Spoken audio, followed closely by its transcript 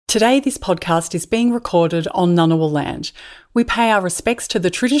Today, this podcast is being recorded on Ngunnawal land. We pay our respects to the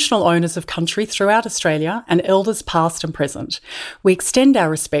traditional owners of country throughout Australia and elders past and present. We extend our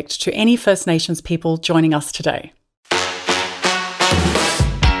respect to any First Nations people joining us today.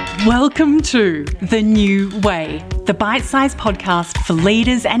 Welcome to The New Way, the bite-sized podcast for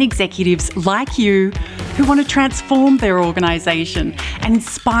leaders and executives like you who want to transform their organisation and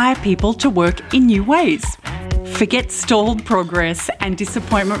inspire people to work in new ways. Forget stalled progress and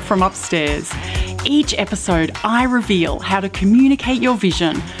disappointment from upstairs. Each episode, I reveal how to communicate your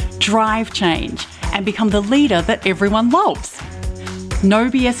vision, drive change, and become the leader that everyone loves. No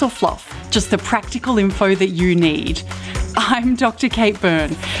BS or fluff, just the practical info that you need. I'm Dr. Kate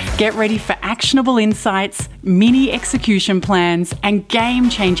Byrne. Get ready for actionable insights, mini execution plans, and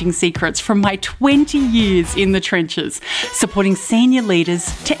game-changing secrets from my 20 years in the trenches, supporting senior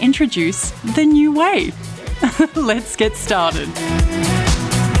leaders to introduce the new way. Let's get started.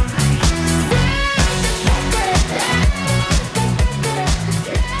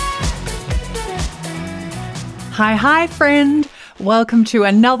 Hi, friend. Welcome to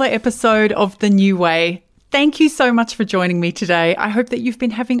another episode of The New Way. Thank you so much for joining me today. I hope that you've been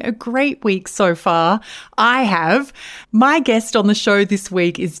having a great week so far. I have. My guest on the show this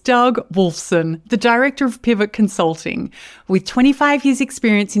week is Doug Wolfson, the Director of Pivot Consulting. With 25 years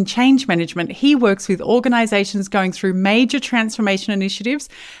experience in change management, he works with organisations going through major transformation initiatives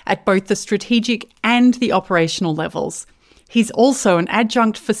at both the strategic and the operational levels. He's also an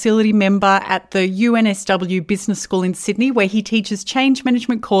adjunct facility member at the UNSW Business School in Sydney, where he teaches change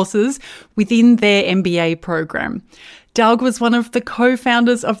management courses within their MBA program. Doug was one of the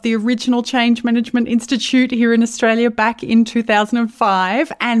co-founders of the original Change Management Institute here in Australia back in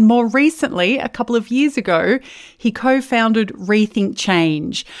 2005. And more recently, a couple of years ago, he co-founded Rethink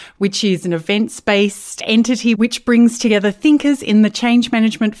Change, which is an events-based entity which brings together thinkers in the change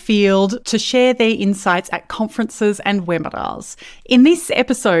management field to share their insights at conferences and webinars. In this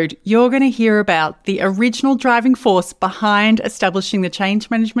episode, you're going to hear about the original driving force behind establishing the Change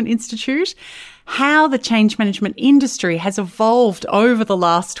Management Institute, how the change management industry has evolved over the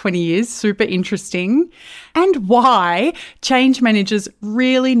last 20 years, super interesting, and why change managers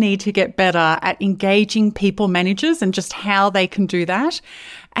really need to get better at engaging people managers and just how they can do that,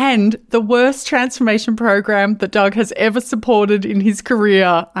 and the worst transformation program that Doug has ever supported in his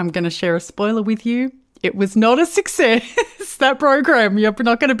career. I'm going to share a spoiler with you. It was not a success, that program. You're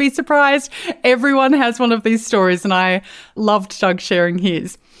not going to be surprised. Everyone has one of these stories, and I loved Doug sharing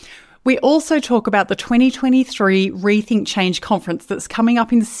his. We also talk about the 2023 Rethink Change conference that's coming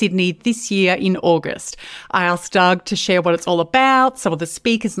up in Sydney this year in August. I asked Doug to share what it's all about, some of the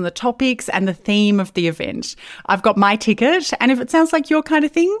speakers and the topics, and the theme of the event. I've got my ticket, and if it sounds like your kind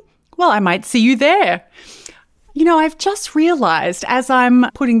of thing, well, I might see you there. You know, I've just realised as I'm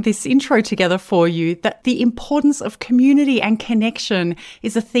putting this intro together for you that the importance of community and connection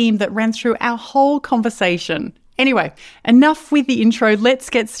is a theme that ran through our whole conversation. Anyway, enough with the intro. Let's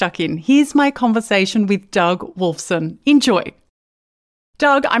get stuck in. Here's my conversation with Doug Wolfson. Enjoy.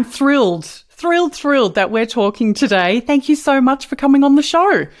 Doug, I'm thrilled that we're talking today. Thank you so much for coming on the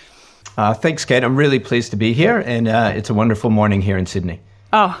show. Thanks, Kate. I'm really pleased to be here, and it's a wonderful morning here in Sydney.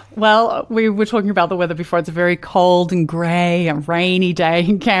 Oh, well, we were talking about the weather before. It's a very cold and grey and rainy day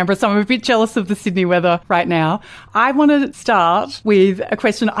in Canberra, so I'm a bit jealous of the Sydney weather right now. I want to start with a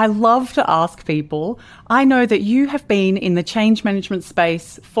question I love to ask people. I know that you have been in the change management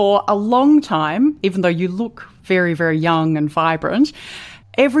space for a long time, even though you look very, very young and vibrant.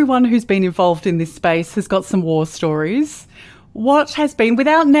 Everyone who's been involved in this space has got some war stories. What has been,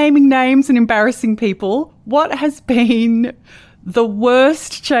 without naming names and embarrassing people, what has been the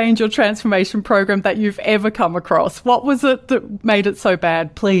worst change or transformation program that you've ever come across? What was it that made it so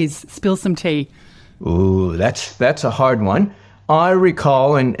bad? Please spill some tea. Ooh, that's a hard one. I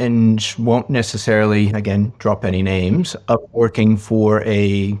recall, and won't necessarily, again, drop any names, of working for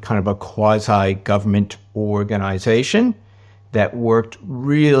a kind of a quasi-government organization that worked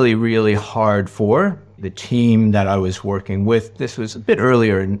really, really hard for the team that I was working with. This was a bit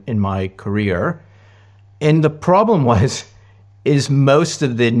earlier in my career. And the problem is most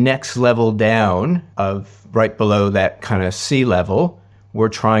of the next level down of right below that kind of C level were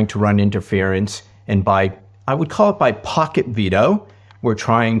trying to run interference, and I would call it by pocket veto, we're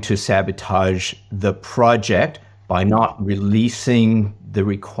trying to sabotage the project by not releasing the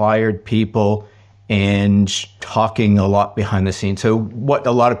required people and talking a lot behind the scenes. So what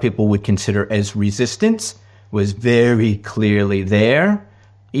a lot of people would consider as resistance was very clearly there,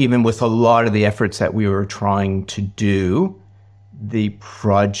 even with a lot of the efforts that we were trying to do. The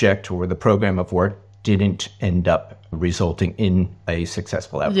project or the program of work didn't end up resulting in a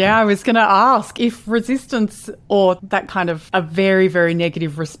successful outcome. Yeah, I was going to ask if resistance or that kind of a very, very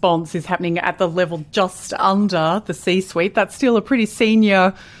negative response is happening at the level just under the C-suite. That's still a pretty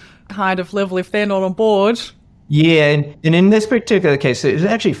senior kind of level if they're not on board. Yeah, and in this particular case, it's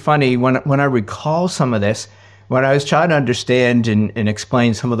actually funny when I recall some of this, when I was trying to understand and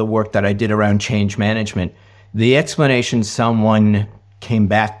explain some of the work that I did around change management, the explanation someone came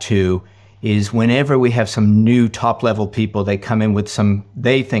back to is whenever we have some new top-level people, they come in with some,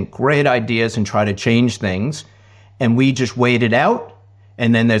 they think, great ideas and try to change things, and we just wait it out,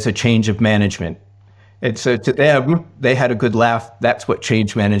 and then there's a change of management. And so to them, they had a good laugh. That's what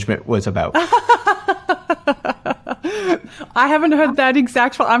change management was about. I haven't heard that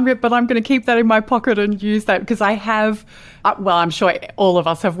exact, but I'm going to keep that in my pocket and use that because I have, well, I'm sure all of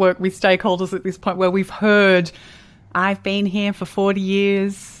us have worked with stakeholders at this point where we've heard, I've been here for 40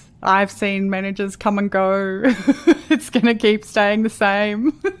 years. I've seen managers come and go. It's going to keep staying the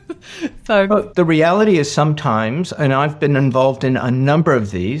same. But the reality is sometimes, and I've been involved in a number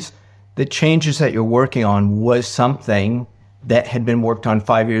of these, the changes that you're working on was something that had been worked on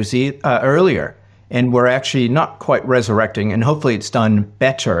 5 years earlier. And we're actually not quite resurrecting, and hopefully it's done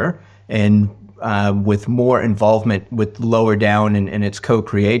better and with more involvement with lower down and it's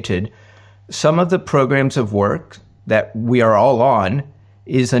co-created. Some of the programs of work that we are all on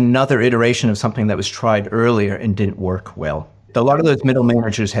is another iteration of something that was tried earlier and didn't work well. A lot of those middle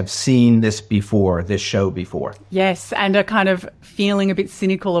managers have seen this before, this show before. Yes, and are kind of feeling a bit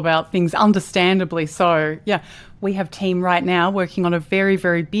cynical about things, understandably so. Yeah, we have a team right now working on a very,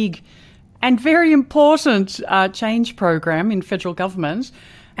 very big and very important change program in federal government.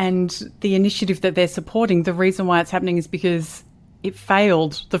 And the initiative that they're supporting, the reason why it's happening is because it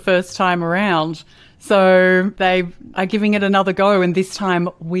failed the first time around. So they are giving it another go, and this time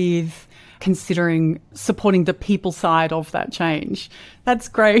with considering supporting the people side of that change. That's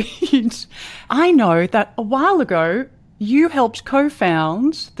great. I know that a while ago, you helped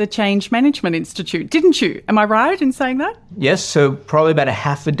co-found the Change Management Institute, didn't you? Am I right in saying that? Yes, so probably about a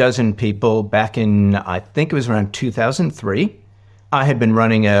half a dozen people back in, I think it was around 2003. I had been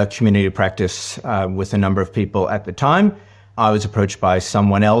running a community practice with a number of people at the time. I was approached by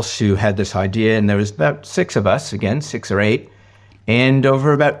someone else who had this idea, and there was about 6 of us, again, 6 or 8. And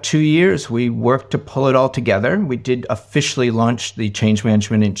over about 2 years, we worked to pull it all together. We did officially launch the Change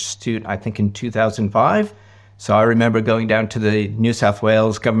Management Institute, I think, in 2005. So I remember going down to the New South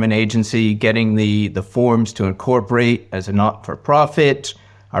Wales government agency, getting the forms to incorporate as a not-for-profit.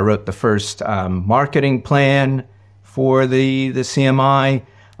 I wrote the first marketing plan for the CMI.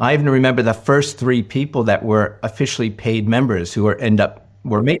 I even remember the first 3 people that were officially paid members who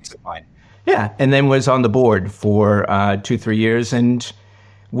were mates of mine. Yeah, and then was on the board for 2-3 years. And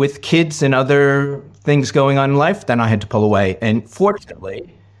with kids and other things going on in life, then I had to pull away. And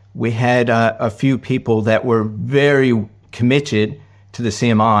fortunately, we had a few people that were very committed to the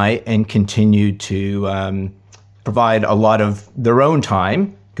CMI and continued to provide a lot of their own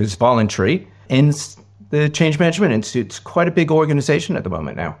time, because it's voluntary. And the Change Management Institute's quite a big organization at the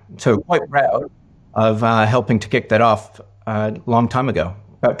moment now. So quite proud of helping to kick that off a long time ago,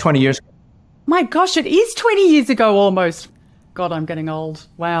 about 20 years ago. My gosh, it is 20 years ago almost. God, I'm getting old.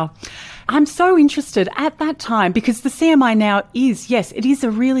 Wow. I'm so interested at that time because the CMI now is, yes, it is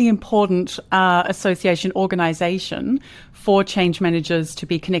a really important association organisation for change managers to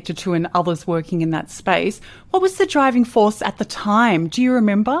be connected to and others working in that space. What was the driving force at the time? Do you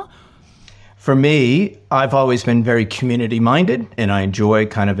remember? For me, I've always been very community-minded, and I enjoy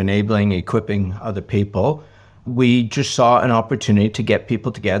kind of enabling, equipping other people. We just saw an opportunity to get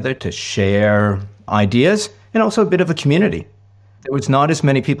people together to share ideas and also a bit of a community. There was not as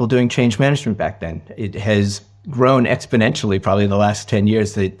many people doing change management back then. It has grown exponentially probably in the last 10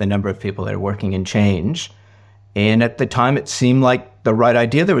 years, the number of people that are working in change. And at the time, it seemed like the right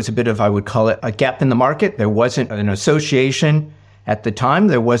idea. There was a bit of, I would call it, a gap in the market. There wasn't an association at the time.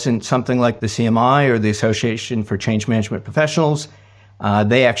 There wasn't something like the CMI or the Association for Change Management Professionals.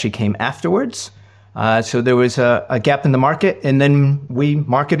 They actually came afterwards. So there was a gap in the market, and then we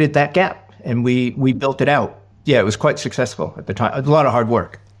marketed that gap and we built it out. Yeah, it was quite successful at the time. A lot of hard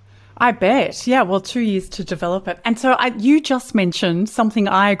work. I bet. Yeah, well, 2 years to develop it. And so you just mentioned something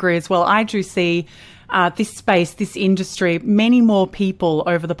I agree as well. I do see this space, this industry, many more people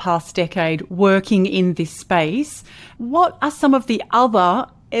over the past decade working in this space. What are some of the other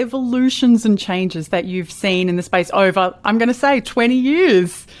evolutions and changes that you've seen in the space over, I'm going to say, 20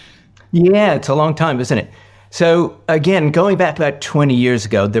 years? Yeah, it's a long time, isn't it? So again, going back about 20 years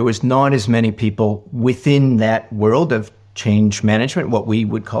ago, there was not as many people within that world of change management, what we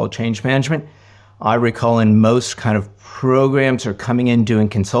would call change management. I recall in most kind of programs or coming in doing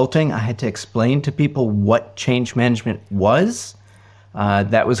consulting, I had to explain to people what change management was.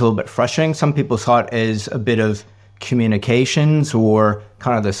 That was a little bit frustrating. Some people saw it as a bit of communications or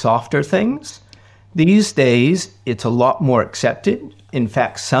kind of the softer things. These days, it's a lot more accepted. In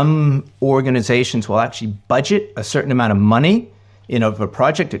fact, some organizations will actually budget a certain amount of money in a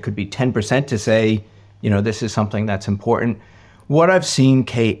project. It could be 10% to say, this is something that's important. What I've seen,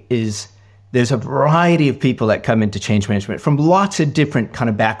 Kate, is there's a variety of people that come into change management from lots of different kind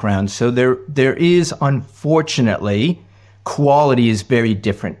of backgrounds. So there is, unfortunately, quality is very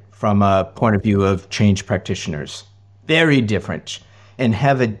different from a point of view of change practitioners. Very different, and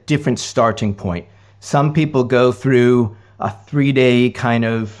have a different starting point. Some people go through a 3-day kind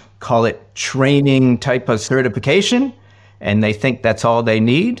of, call it training type of certification, and they think that's all they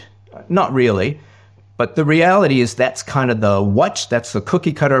need. Not really. But the reality is that's kind of that's the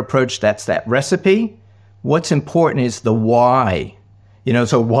cookie cutter approach, that's that recipe. What's important is the why.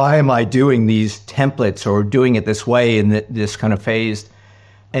 So why am I doing these templates or doing it this way in this kind of phase?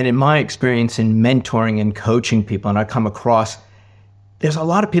 And in my experience in mentoring and coaching people, and I come across, there's a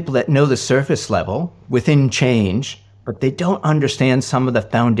lot of people that know the surface level within change, but they don't understand some of the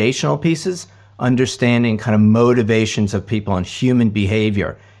foundational pieces, understanding kind of motivations of people and human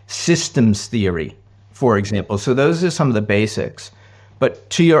behavior, systems theory, for example. So those are some of the basics. But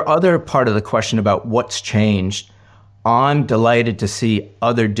to your other part of the question about what's changed, I'm delighted to see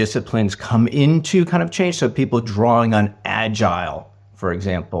other disciplines come into kind of change. So people drawing on agile, for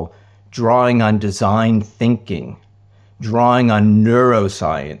example, drawing on design thinking, drawing on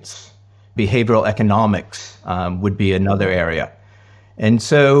neuroscience, behavioral economics would be another area. And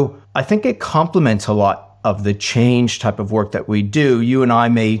so I think it complements a lot of the change type of work that we do. You and I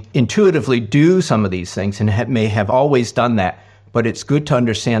may intuitively do some of these things and may have always done that, but it's good to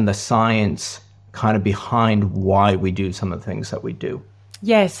understand the science kind of behind why we do some of the things that we do.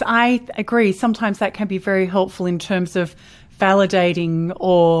 Yes, I agree. Sometimes that can be very helpful in terms of validating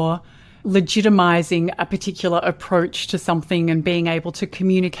or legitimizing a particular approach to something and being able to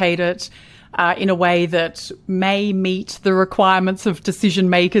communicate it in a way that may meet the requirements of decision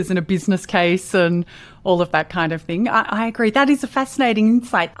makers in a business case and all of that kind of thing. I agree. That is a fascinating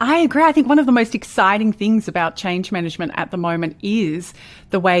insight. I agree. I think one of the most exciting things about change management at the moment is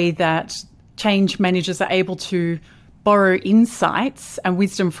the way that change managers are able to borrow insights and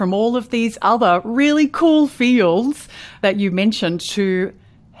wisdom from all of these other really cool fields that you mentioned to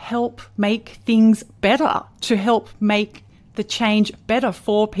help make things better, to help make the change better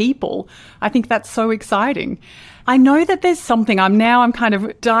for people. I think that's so exciting. I know that there's something, I'm kind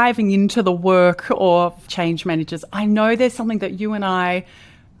of diving into the work of change managers. I know there's something that you and I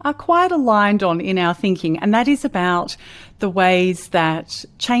are quite aligned on in our thinking, and that is about the ways that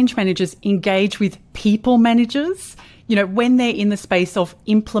change managers engage with people managers, when they're in the space of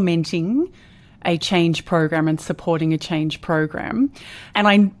implementing a change program and supporting a change program. And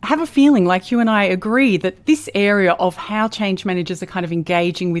I have a feeling, like you and I agree, that this area of how change managers are kind of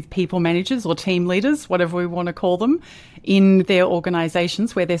engaging with people managers or team leaders, whatever we want to call them, in their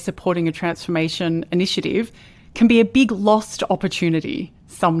organizations where they're supporting a transformation initiative can be a big lost opportunity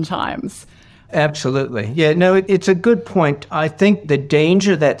sometimes. Absolutely. Yeah, no, it's a good point. I think the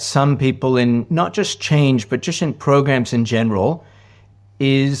danger that some people in not just change, but just in programs in general,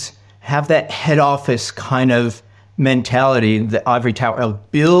 is have that head office kind of mentality, the ivory tower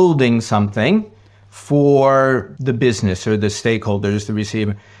of building something for the business or the stakeholders, the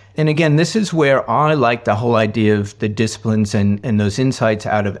receiver. And again, this is where I like the whole idea of the disciplines and those insights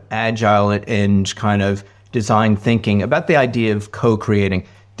out of agile and kind of design thinking about the idea of co-creating.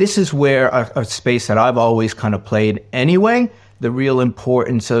 This is where a space that I've always kind of played anyway, the real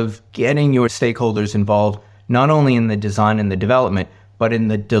importance of getting your stakeholders involved, not only in the design and the development, but in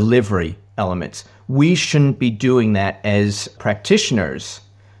the delivery elements. We shouldn't be doing that as practitioners.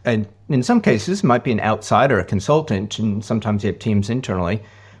 And in some cases, it might be an outsider, a consultant, and sometimes you have teams internally,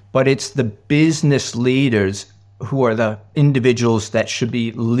 but it's the business leaders who are the individuals that should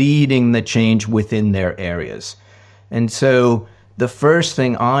be leading the change within their areas. And so the first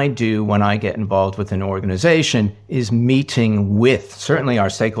thing I do when I get involved with an organization is meeting with certainly our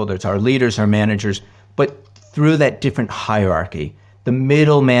stakeholders, our leaders, our managers, but through that different hierarchy. The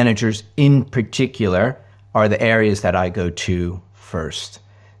middle managers in particular are the areas that I go to first.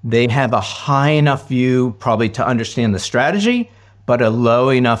 They have a high enough view probably to understand the strategy, but a low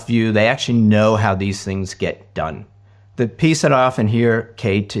enough view, they actually know how these things get done. The piece that I often hear,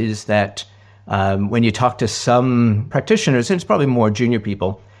 Kate, is that when you talk to some practitioners, and it's probably more junior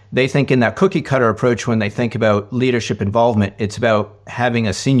people, they think in that cookie cutter approach when they think about leadership involvement, it's about having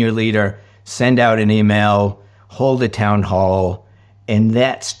a senior leader send out an email, hold a town hall, and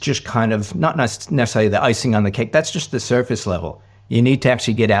that's just kind of not necessarily the icing on the cake. That's just the surface level. You need to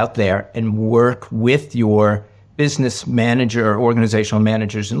actually get out there and work with your business manager or organizational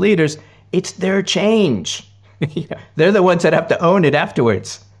managers and leaders. It's their change. They're the ones that have to own it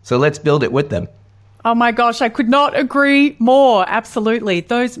afterwards. So let's build it with them. Oh my gosh, I could not agree more. Absolutely.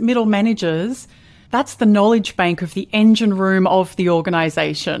 Those middle managers, that's the knowledge bank of the engine room of the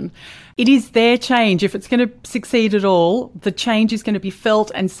organization. It is their change. If it's going to succeed at all, the change is going to be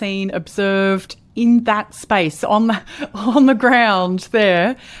felt and seen, observed in that space, on the ground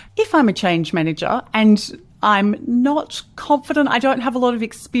there. If I'm a change manager and I'm not confident, I don't have a lot of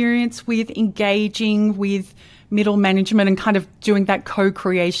experience with engaging with middle management and kind of doing that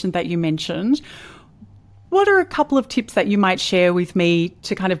co-creation that you mentioned, what are a couple of tips that you might share with me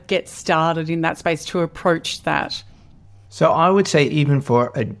to kind of get started in that space, to approach that? So I would say even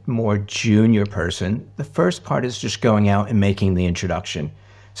for a more junior person, the first part is just going out and making the introduction.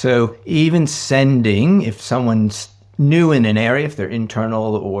 So even sending, if someone's new in an area, if they're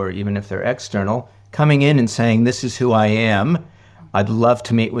internal or even if they're external, coming in and saying, this is who I am, I'd love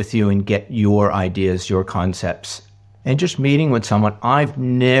to meet with you and get your ideas, your concepts. And just meeting with someone, I've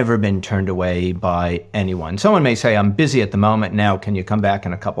never been turned away by anyone. Someone may say, I'm busy at the moment now, can you come back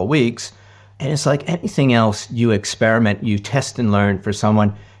in a couple of weeks? And it's like anything else, you experiment, you test and learn for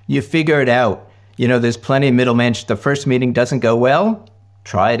someone, you figure it out. There's plenty of middle managers. The first meeting doesn't go well,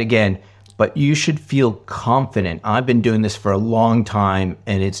 try it again. But you should feel confident. I've been doing this for a long time,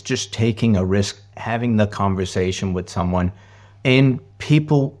 and it's just taking a risk, having the conversation with someone. And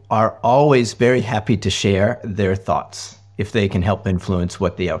people are always very happy to share their thoughts if they can help influence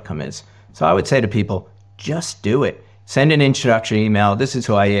what the outcome is. So I would say to people, just do it. Send an introductory email. This is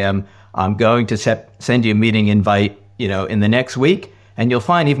who I am. I'm going to send you a meeting invite, in the next week. And you'll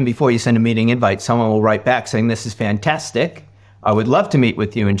find even before you send a meeting invite, someone will write back saying, this is fantastic. I would love to meet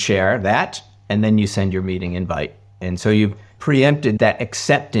with you and share that. And then you send your meeting invite. And so you've preempted that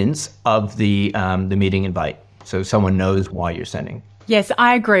acceptance of the meeting invite. So someone knows why you're sending. Yes,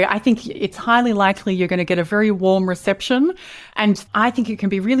 I agree. I think it's highly likely you're going to get a very warm reception. And I think it can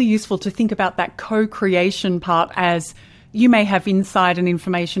be really useful to think about that co-creation part, as you may have insight and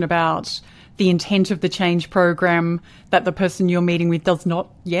information about the intent of the change program that the person you're meeting with does not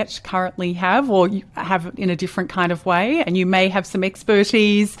yet currently have, or you have it in a different kind of way. And you may have some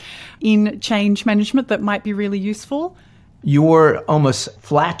expertise in change management that might be really useful. You're almost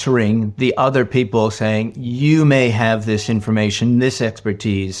flattering the other people, saying, you may have this information, this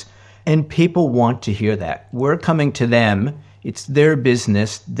expertise, and people want to hear that. We're coming to them. It's their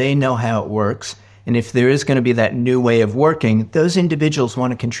business. They know how it works. And if there is going to be that new way of working, those individuals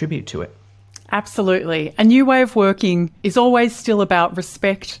want to contribute to it. Absolutely. A new way of working is always still about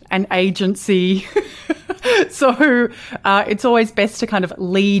respect and agency. So it's always best to kind of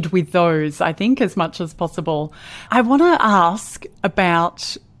lead with those, I think, as much as possible. I want to ask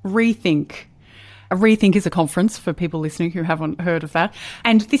about Rethink. Rethink is a conference for people listening who haven't heard of that.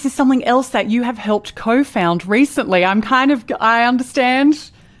 And this is something else that you have helped co-found recently. I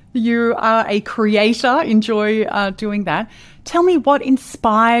understand you are a creator, enjoy doing that. Tell me what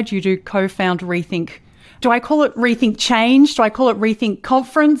inspired you to co-found Rethink. Do I call it Rethink Change? Do I call it Rethink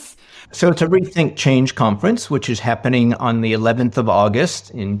Conference? So it's a Rethink Change Conference, which is happening on the 11th of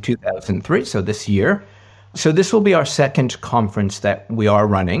August in 2003, so this year. So this will be our second conference that we are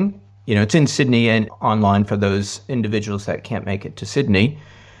running. It's in Sydney and online for those individuals that can't make it to Sydney.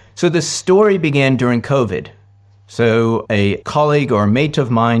 So the story began during COVID. So a colleague or mate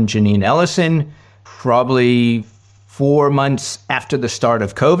of mine, Janine Ellison, probably 4 months after the start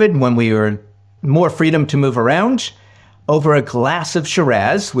of COVID, when we were more freedom to move around, over a glass of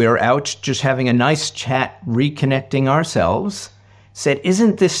Shiraz, we were out just having a nice chat, reconnecting ourselves, said,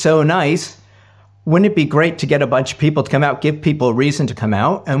 isn't this so nice? Wouldn't it be great to get a bunch of people to come out, give people a reason to come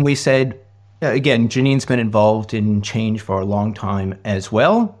out? And we said, again, Janine's been involved in change for a long time as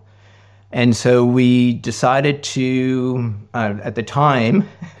well. And so we decided to, at the time,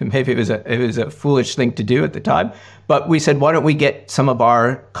 maybe it was a foolish thing to do at the time, but we said, why don't we get some of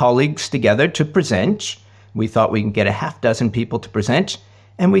our colleagues together to present? We thought we could get a half dozen people to present,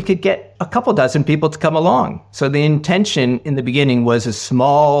 and we could get a couple dozen people to come along. So the intention in the beginning was a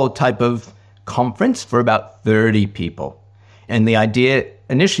small type of conference for about 30 people. And the idea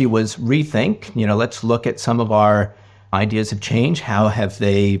initially was rethink, let's look at some of our ideas of change. How have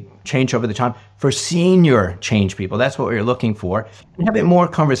they changed over the time? For senior change people, that's what we were looking for. And have it more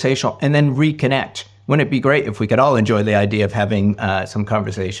conversational and then reconnect. Wouldn't it be great if we could all enjoy the idea of having some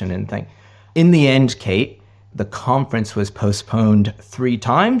conversation and thing? In the end, Kate, the conference was postponed 3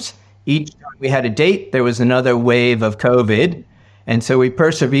 times, Each time we had a date, there was another wave of COVID. And so we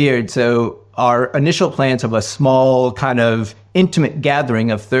persevered. So our initial plans of a small kind of intimate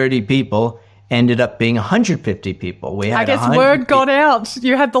gathering of 30 people ended up being 150 people. We had I guess word got out.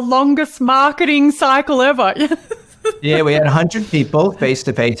 You had the longest marketing cycle ever. Yeah, we had 100 people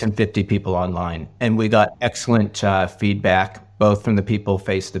face-to-face and 50 people online. And we got excellent feedback, both from the people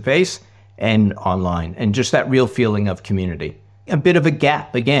face-to-face and online, and just that real feeling of community. A bit of a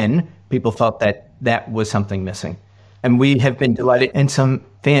gap again. People felt that that was something missing. And we have been delighted, and some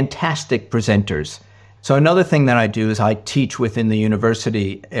fantastic presenters. So another thing that I do is I teach within the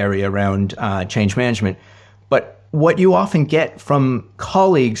university area around change management. But what you often get from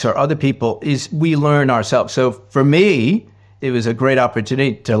colleagues or other people is we learn ourselves. So for me, it was a great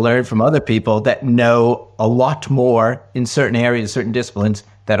opportunity to learn from other people that know a lot more in certain areas, certain disciplines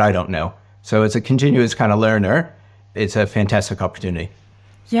that I don't know. So as a continuous kind of learner, it's a fantastic opportunity.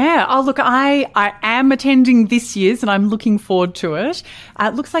 Yeah. Oh, look, I am attending this year's and I'm looking forward to it.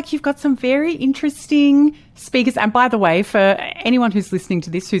 It looks like you've got some very interesting speakers. And by the way, for anyone who's listening to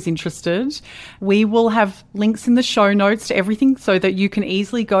this who's interested, we will have links in the show notes to everything so that you can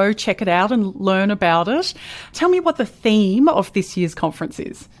easily go check it out and learn about it. Tell me what the theme of this year's conference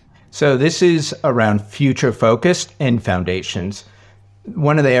is. So this is around future focused and foundations.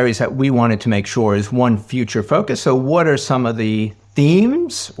 One of the areas that we wanted to make sure is one, future focus. So what are some of the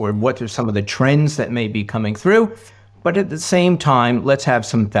themes or what are some of the trends that may be coming through? But at the same time, let's have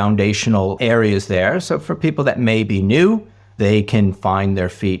some foundational areas there. So for people that may be new, they can find their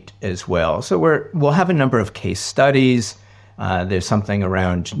feet as well. So we'll have a number of case studies. There's something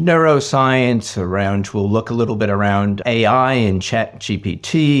around neuroscience, we'll look a little bit around AI and chat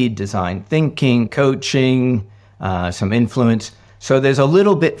GPT, design thinking, coaching, some influence. So there's a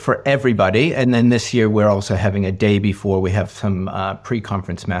little bit for everybody. And then this year, we're also having a day before we have some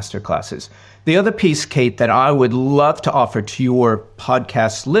pre-conference masterclasses. The other piece, Kate, that I would love to offer to your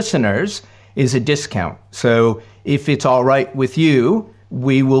podcast listeners is a discount. So if it's all right with you,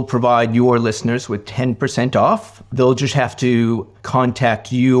 we will provide your listeners with 10% off. They'll just have to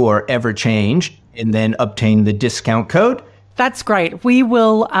contact you or EverChange and then obtain the discount code. That's great. We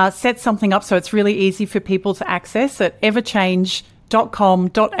will set something up so it's really easy for people to access at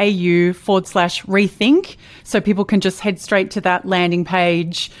everchange.com.au/rethink. So people can just head straight to that landing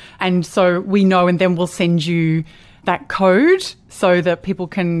page. And so we know, and then we'll send you that code so that people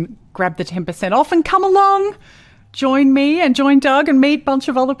can grab the 10% off and come along. Join me and join Doug and meet a bunch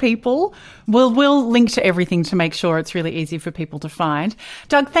of other people. We'll link to everything to make sure it's really easy for people to find.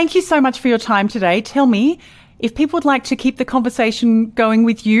 Doug, thank you so much for your time today. Tell me, if people would like to keep the conversation going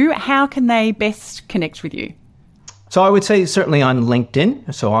with you, how can they best connect with you? So I would say certainly on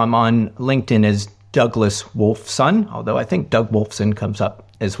LinkedIn. So I'm on LinkedIn as Douglas Wolfson, although I think Doug Wolfson comes up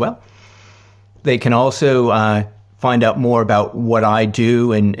as well. They can also find out more about what I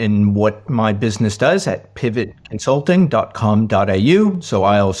do and what my business does at pivotconsulting.com.au. So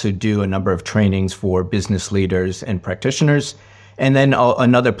I also do a number of trainings for business leaders and practitioners. And then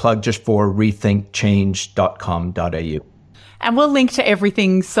another plug just for rethinkchange.com.au. And we'll link to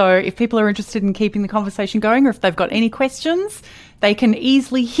everything. So if people are interested in keeping the conversation going, or if they've got any questions, they can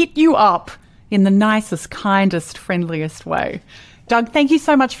easily hit you up in the nicest, kindest, friendliest way. Doug, thank you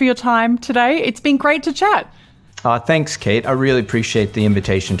so much for your time today. It's been great to chat. Thanks, Kate. I really appreciate the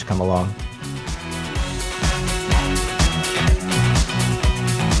invitation to come along.